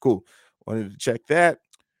right, cool. Wanted to check that.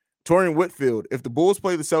 Torian Whitfield, if the Bulls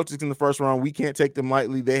play the Celtics in the first round, we can't take them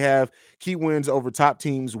lightly. They have key wins over top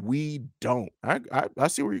teams. We don't. I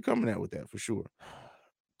see where you're coming at with that for sure.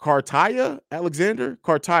 Alexander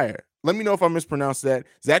Cartaya. Let me know if I mispronounced that.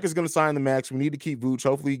 Zach is going to sign the max. We need to keep Vooch.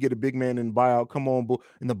 Hopefully you get a big man in the buyout. Come on, Bull.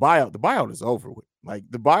 And the buyout is over with. Like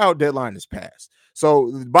the buyout deadline is passed.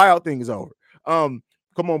 So the buyout thing is over.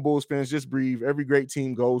 Come on, Bulls fans, just breathe. Every great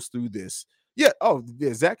team goes through this. Yeah. Oh,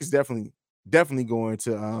 yeah. Zach is definitely going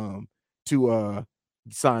to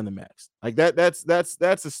sign the max. Like that's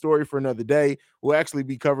a story for another day. We'll actually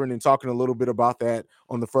be covering and talking a little bit about that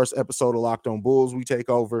on the first episode of Locked On Bulls we take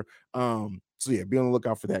over. So yeah, be on the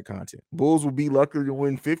lookout for that content. Bulls will be lucky to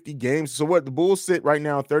win 50 games. So what? The Bulls sit right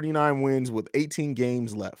now 39 wins with 18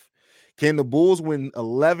 games left. Can the Bulls win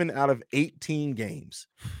 11 out of 18 games?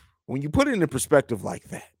 When you put it into perspective like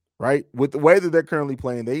that, right? With the way that they're currently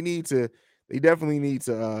playing, they definitely need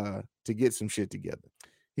to get some shit together.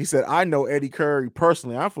 He said, I know Eddie Curry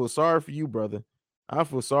personally. I feel sorry for you, brother. I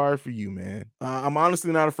feel sorry for you, man. I'm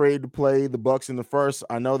honestly not afraid to play the Bucks in the first.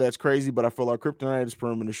 I know that's crazy, but I feel our kryptonite is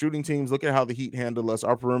perimeter shooting teams. Look at how the Heat handle us.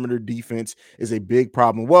 Our perimeter defense is a big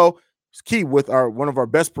problem. Well, it's key with one of our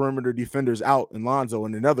best perimeter defenders out in Lonzo,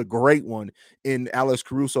 and another great one in Alex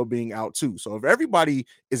Caruso being out too. So if everybody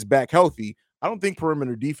is back healthy, I don't think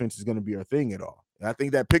perimeter defense is going to be our thing at all. And I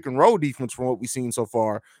think that pick and roll defense from what we've seen so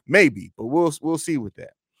far, maybe, but we'll see with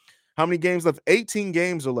that. How many games left? 18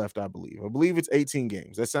 games are left, I believe. I believe it's 18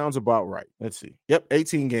 games. That sounds about right. Let's see. Yep,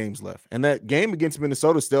 18 games left. And that game against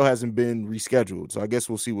Minnesota still hasn't been rescheduled. So I guess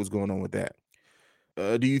we'll see what's going on with that.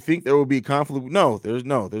 Do you think there will be a conflict? No, there's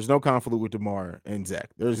no conflict with DeMar and Zach.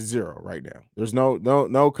 There's zero right now. There's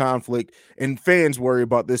no conflict. And fans worry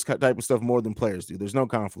about this type of stuff more than players do. There's no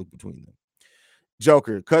conflict between them.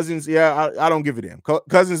 Joker, Cousins, yeah, I don't give a damn.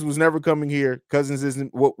 Cousins was never coming here. Cousins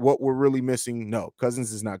isn't what we're really missing. No,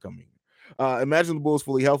 Cousins is not coming. Imagine the Bulls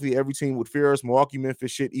fully healthy. Every team would fear us. Milwaukee,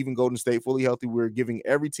 Memphis, shit, even Golden State fully healthy. We're giving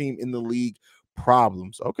every team in the league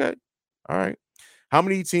problems. Okay, all right. How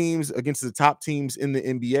many teams against the top teams in the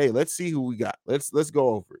NBA? Let's see who we got. Let's go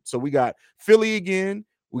over it. So we got Philly again.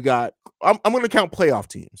 We got. I'm going to count playoff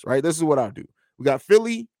teams, right? This is what I do. We got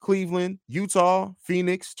Philly, Cleveland, Utah,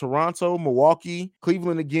 Phoenix, Toronto, Milwaukee,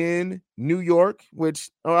 Cleveland again, New York, which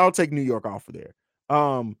I'll take New York off of there.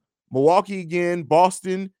 Milwaukee again,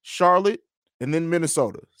 Boston, Charlotte, and then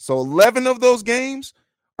Minnesota. So 11 of those games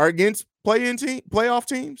are against playoff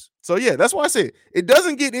teams. So yeah, that's why I said it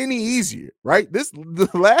doesn't get any easier, right? The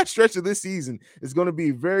last stretch of this season is going to be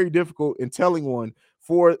a very difficult and telling one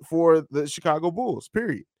for the Chicago Bulls.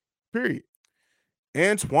 Period.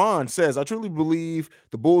 Antoine says, I truly believe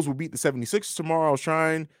the Bulls will beat the 76ers tomorrow. I was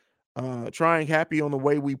trying Trying happy on the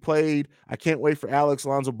way we played. I can't wait for Alex,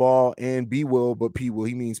 Lonzo Ball, and B Will, but P Will.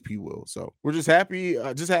 He means P Will. So we're just happy.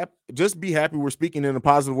 Just be happy. We're speaking in a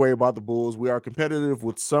positive way about the Bulls. We are competitive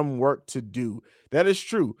with some work to do. That is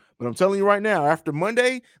true. But I'm telling you right now, after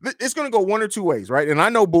Monday, it's going to go one or two ways, right? And I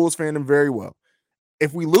know Bulls fandom very well.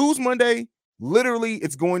 If we lose Monday, literally,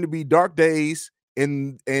 it's going to be dark days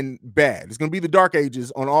and bad. It's going to be the dark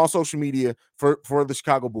ages on all social media for the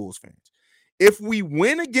Chicago Bulls fans. If we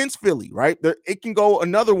win against Philly, right, it can go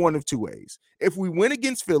another one of two ways. If we win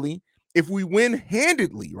against Philly, if we win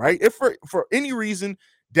handedly, right, if for any reason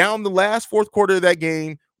down the last fourth quarter of that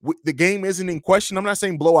game, the game isn't in question. I'm not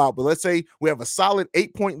saying blowout, but let's say we have a solid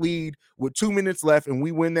 8-point lead with 2 minutes left and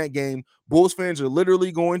we win that game. Bulls fans are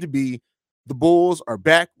literally going to be, the Bulls are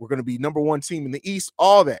back. We're going to be number one team in the East,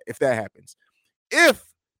 all that, if that happens. If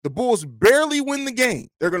the Bulls barely win the game,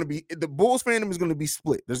 the Bulls fandom is going to be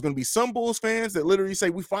split. There's going to be some Bulls fans that literally say,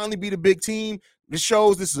 we finally beat a big team. This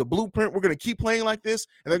shows this is a blueprint. We're going to keep playing like this.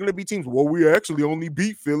 And they're going to be teams, well, we actually only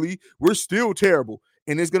beat Philly. We're still terrible.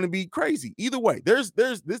 And it's going to be crazy. Either way, there's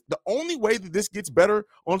this. The only way that this gets better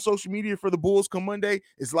on social media for the Bulls come Monday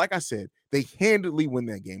is, like I said, they handedly win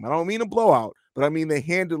that game. I don't mean a blowout, but I mean they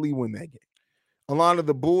handedly win that game. Alana,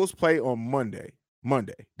 the Bulls play on Monday.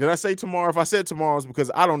 Did I say tomorrow? If I said tomorrow, it's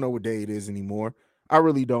because I don't know what day it is anymore. I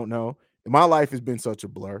really don't know. My life has been such a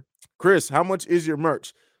blur. Chris, how much is your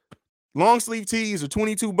merch? Long sleeve tees are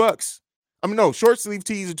 $22. Short sleeve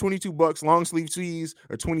tees are $22. Long sleeve tees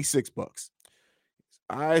are $26.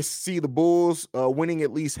 I see the Bulls winning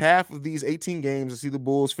at least half of these 18 games. I see the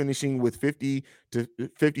Bulls finishing with 50 to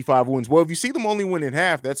 55 wins. Well, if you see them only winning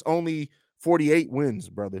half, that's only 48 wins,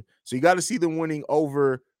 brother. So you got to see them winning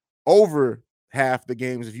over half the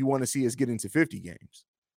games if you want to see us get into 50 games.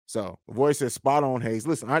 So the voice says spot on, Hayes.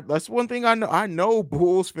 Listen, that's one thing I know. I know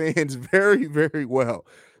Bulls fans very, very well.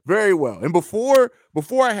 Very well. And before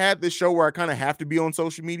I had this show where I kind of have to be on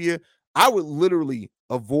social media, I would literally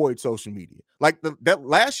avoid social media. Like that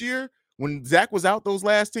last year when Zach was out those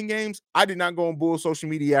last 10 games, I did not go on Bulls social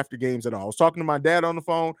media after games at all. I was talking to my dad on the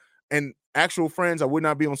phone and actual friends. I would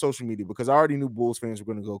not be on social media because I already knew Bulls fans were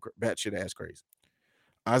going to go batshit ass crazy.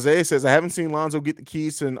 Isaiah says, I haven't seen Lonzo get the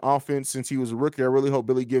keys to an offense since he was a rookie. I really hope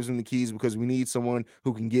Billy gives him the keys because we need someone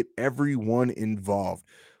who can get everyone involved.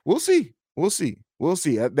 We'll see.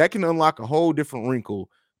 That can unlock a whole different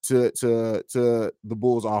wrinkle to the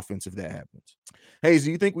Bulls offense if that happens. Hayes,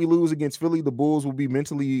 do you think we lose against Philly, the Bulls will be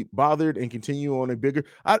mentally bothered and continue on a bigger?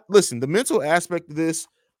 Listen, the mental aspect of this,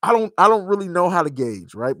 I don't really know how to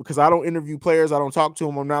gauge, right? Because I don't interview players, I don't talk to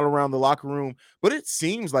them, I'm not around the locker room. But it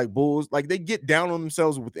seems like Bulls, like they get down on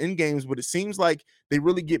themselves within games, but it seems like they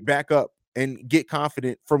really get back up and get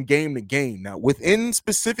confident from game to game. Now, within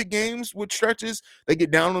specific games with stretches, they get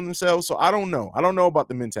down on themselves. So I don't know. I don't know about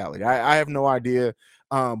the mentality. I have no idea.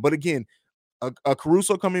 But again, a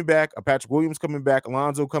Caruso coming back, a Patrick Williams coming back,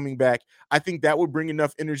 Alonzo coming back, I think that would bring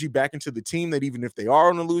enough energy back into the team that even if they are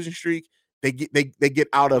on a losing streak, they get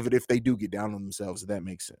out of it if they do get down on themselves, if that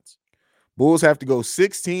makes sense. Bulls have to go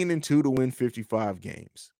 16-2 to win 55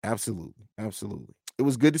 games. Absolutely. It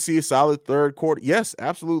was good to see a solid third quarter. Yes,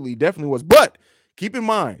 absolutely. Definitely was. But keep in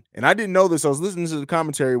mind, and I didn't know this, I was listening to the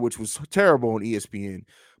commentary, which was terrible on ESPN,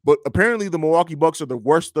 but apparently the Milwaukee Bucks are the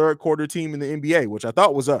worst third quarter team in the NBA, which I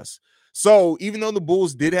thought was us. So even though the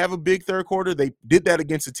Bulls did have a big third quarter, they did that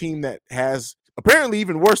against a team that has apparently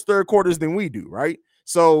even worse third quarters than we do, right?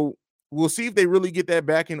 So we'll see if they really get that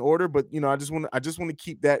back in order. But I just want to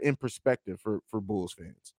keep that in perspective for Bulls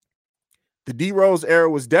fans. The D Rose era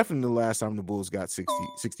was definitely the last time the Bulls got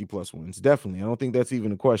 60 plus wins. Definitely. I don't think that's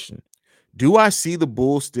even a question. Do I see the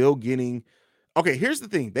Bulls still getting? Okay, here's the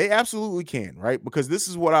thing. They absolutely can, right? Because this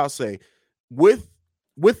is what I'll say. With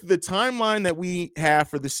the timeline that we have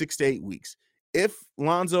for the 6 to 8 weeks, if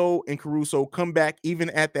Lonzo and Caruso come back even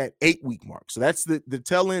at that 8-week mark, so that's the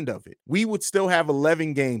tail end of it, we would still have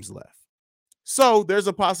 11 games left. So there's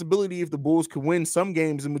a possibility if the Bulls could win some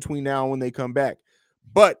games in between now and when they come back.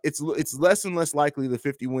 But it's less and less likely the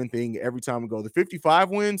 50-win thing every time we go. The 55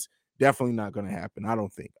 wins, definitely not going to happen, I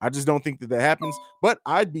don't think. I just don't think that happens. But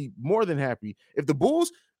I'd be more than happy if the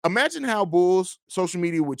Bulls, imagine how Bulls social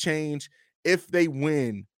media would change if they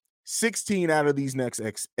win 16 out of these next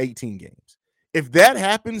 18 games. If that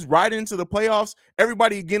happens right into the playoffs,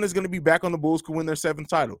 everybody again is going to be back on the Bulls could win their 7th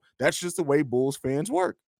title. That's just the way Bulls fans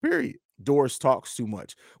work, period. Doris talks too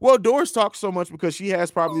much. Well, Doris talks so much because she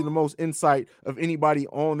has probably the most insight of anybody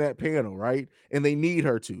on that panel, right? And they need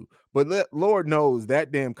her to. But Lord knows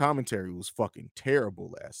that damn commentary was fucking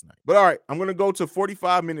terrible last night. But all right, I'm going to go to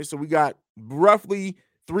 45 minutes. So we got roughly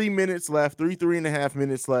 3 minutes left, three and a half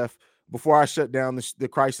minutes left before I shut down the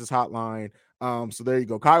crisis hotline. So there you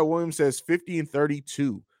go. Kyle Williams says 50 and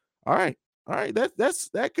 32. All right.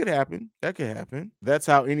 That could happen. That could happen. That's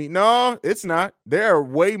how no, it's not. There are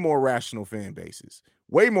way more rational fan bases.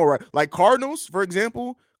 Way more like Cardinals, for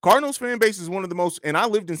example. Cardinals fan base is one of the most, and I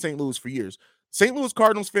lived in St. Louis for years. St. Louis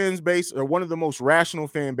Cardinals fans base are one of the most rational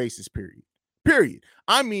fan bases, period.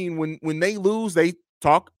 I mean, when they lose, they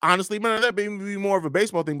talk honestly. Man, that may be more of a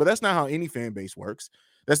baseball thing, but that's not how any fan base works.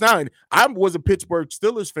 That's not. I was a Pittsburgh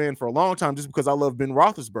Steelers fan for a long time just because I love Ben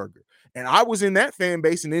Roethlisberger, and I was in that fan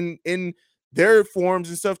base and in their forums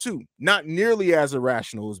and stuff too. Not nearly as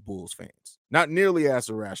irrational as Bulls fans. Not nearly as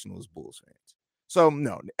irrational as Bulls fans. So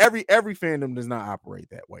no, every fandom does not operate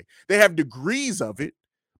that way. They have degrees of it,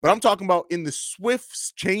 but I'm talking about in the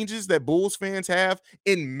swift changes that Bulls fans have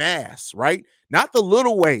in mass, right? Not the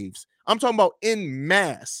little waves. I'm talking about in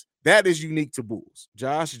mass. That is unique to Bulls.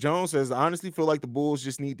 Josh Jones says, I honestly feel like the Bulls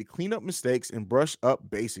just need to clean up mistakes and brush up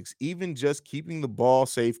basics. Even just keeping the ball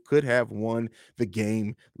safe could have won the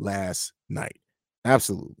game last night.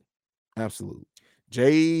 Absolutely.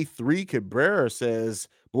 J3 Cabrera says,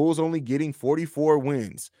 Bulls only getting 44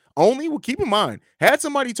 wins. Only, well, keep in mind, had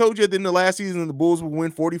somebody told you that in the last season the Bulls would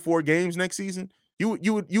win 44 games next season, you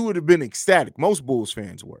would have been ecstatic. Most Bulls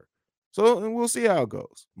fans were. So we'll see how it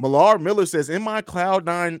goes. Millar Miller says, in my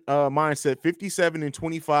Cloud9 mindset, 57 and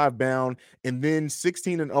 25 bound, and then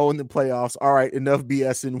 16 and 0 in the playoffs. All right, enough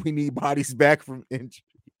BS, and we need bodies back from injuries.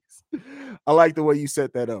 I like the way you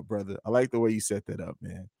set that up, brother. I like the way you set that up,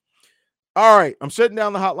 man. All right, I'm shutting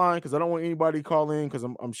down the hotline because I don't want anybody to call in because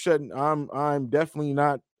I'm definitely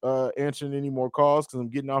not answering any more calls because I'm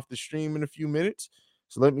getting off the stream in a few minutes.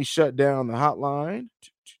 So let me shut down the hotline.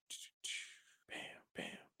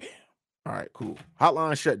 All right, cool.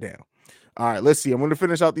 Hotline shut down. All right, let's see. I'm going to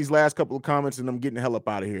finish out these last couple of comments and I'm getting the hell up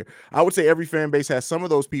out of here. I would say every fan base has some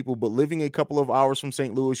of those people, but living a couple of hours from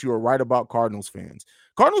St. Louis, you are right about Cardinals fans.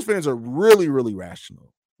 Cardinals fans are really, really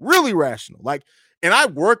rational. Really rational. Like, and I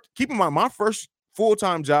worked, keep in mind, my first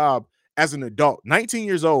full-time job as an adult, 19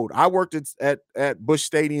 years old, I worked at Busch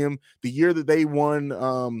Stadium the year that they won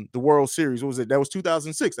the World Series. What was it? That was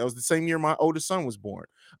 2006. That was the same year my oldest son was born.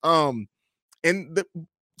 And the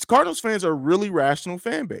Cardinals fans are a really rational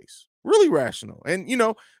fan base, really rational. And,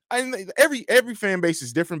 every fan base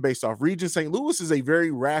is different based off region. St. Louis is a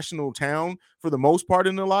very rational town for the most part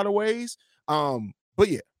in a lot of ways. But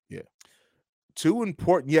yeah. Too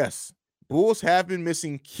important. Yes. Bulls have been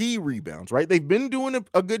missing key rebounds, right? They've been doing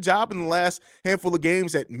a good job in the last handful of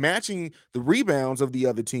games at matching the rebounds of the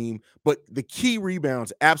other team, but the key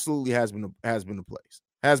rebounds absolutely has been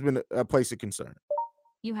a place of concern.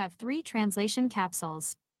 You have 3 translation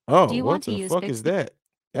capsules. Oh, do you want to use fuck is that?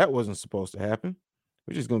 That wasn't supposed to happen.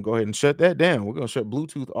 We're just gonna go ahead and shut that down. We're gonna shut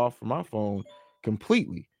Bluetooth off from my phone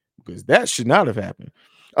completely because that should not have happened.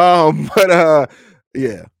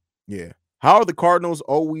 Yeah. How are the Cardinals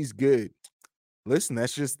always good? Listen,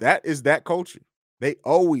 that is that culture. They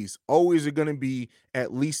always are going to be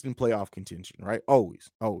at least in playoff contention, right? Always.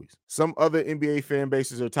 Some other NBA fan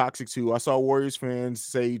bases are toxic too. I saw Warriors fans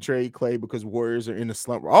say trade Clay because Warriors are in a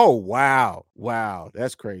slump. Oh, wow.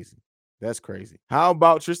 That's crazy. How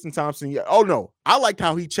about Tristan Thompson? Yeah. Oh, no. I liked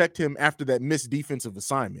how he checked him after that missed defensive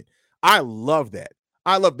assignment. I love that.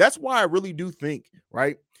 That's why I really do think,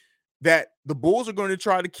 right, that the Bulls are going to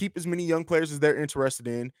try to keep as many young players as they're interested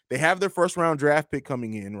in. They have their first round draft pick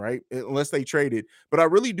coming in, right? Unless they trade it. But I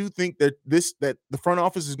really do think that the front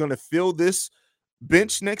office is going to fill this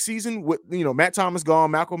bench next season with, Matt Thomas gone,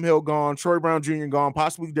 Malcolm Hill gone, Troy Brown Jr. gone,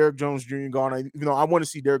 possibly Derrick Jones Jr. gone. Even though I want to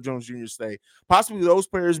see Derrick Jones Jr. stay, possibly those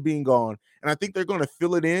players being gone. And I think they're going to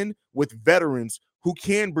fill it in with veterans who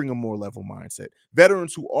can bring a more level mindset,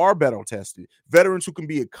 veterans who are battle tested, veterans who can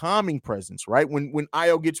be a calming presence, right? When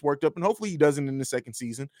Ayo gets worked up, and hopefully he doesn't in the second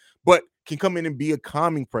season, but can come in and be a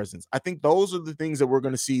calming presence. I think those are the things that we're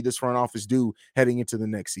going to see this front office do heading into the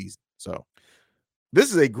next season. So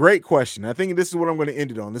this is a great question. I think this is what I'm going to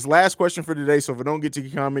end it on. This last question for today. So if I don't get to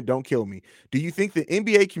your comment, don't kill me. Do you think the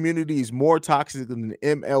NBA community is more toxic than the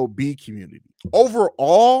MLB community?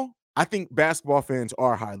 Overall, I think basketball fans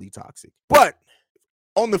are highly toxic, but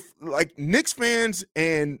on the Knicks fans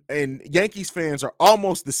and Yankees fans are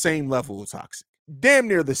almost the same level of toxic, damn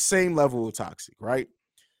near the same level of toxic, right?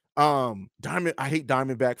 I hate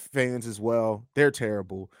Diamondback fans as well. They're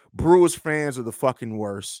terrible. Brewers fans are the fucking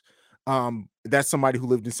worst. That's somebody who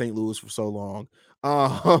lived in St. Louis for so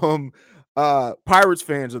long. Pirates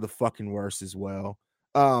fans are the fucking worst as well.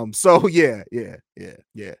 So yeah.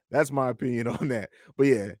 That's my opinion on that. But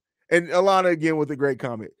yeah, and Alana again with a great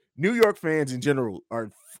comment. New York fans in general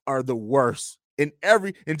are the worst in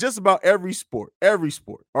just about every sport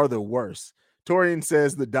are the worst. Torian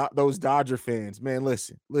says those Dodger fans, man,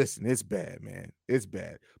 listen, it's bad, man. It's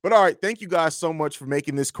bad. But all right, thank you guys so much for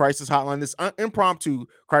making this crisis hotline, this impromptu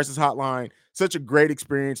crisis hotline, such a great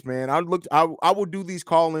experience, man. I will do these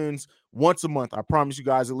call-ins once a month. I promise you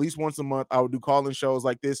guys, at least once a month, I will do call-in shows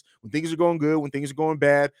like this when things are going good, when things are going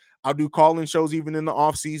bad. I'll do call-in shows even in the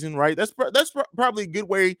off season, right? That's probably a good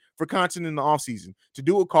way for content in the off season, to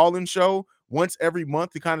do a call-in show once every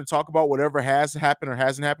month to kind of talk about whatever has happened or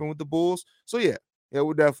hasn't happened with the Bulls. So yeah,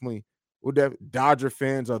 we'll definitely Dodger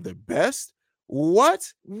fans are the best.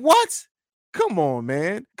 What? Come on,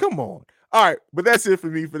 man. Come on. All right, but that's it for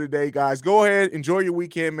me for today, guys. Go ahead, enjoy your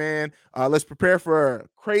weekend, man. Let's prepare for a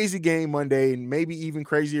crazy game Monday and maybe even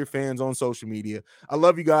crazier fans on social media. I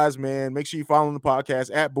love you guys, man. Make sure you follow the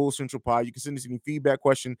podcast at Bull Central Pod. You can send us any feedback,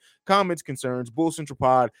 question, comments, concerns,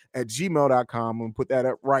 bullcentralpod@gmail.com. I'm going to put that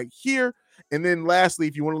up right here. And then lastly,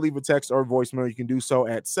 if you want to leave a text or voicemail, you can do so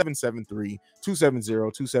at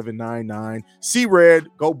 773-270-2799. See red,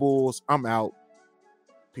 go Bulls. I'm out.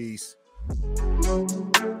 Peace.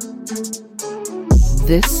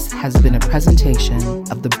 This has been a presentation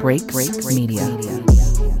of the Break Media.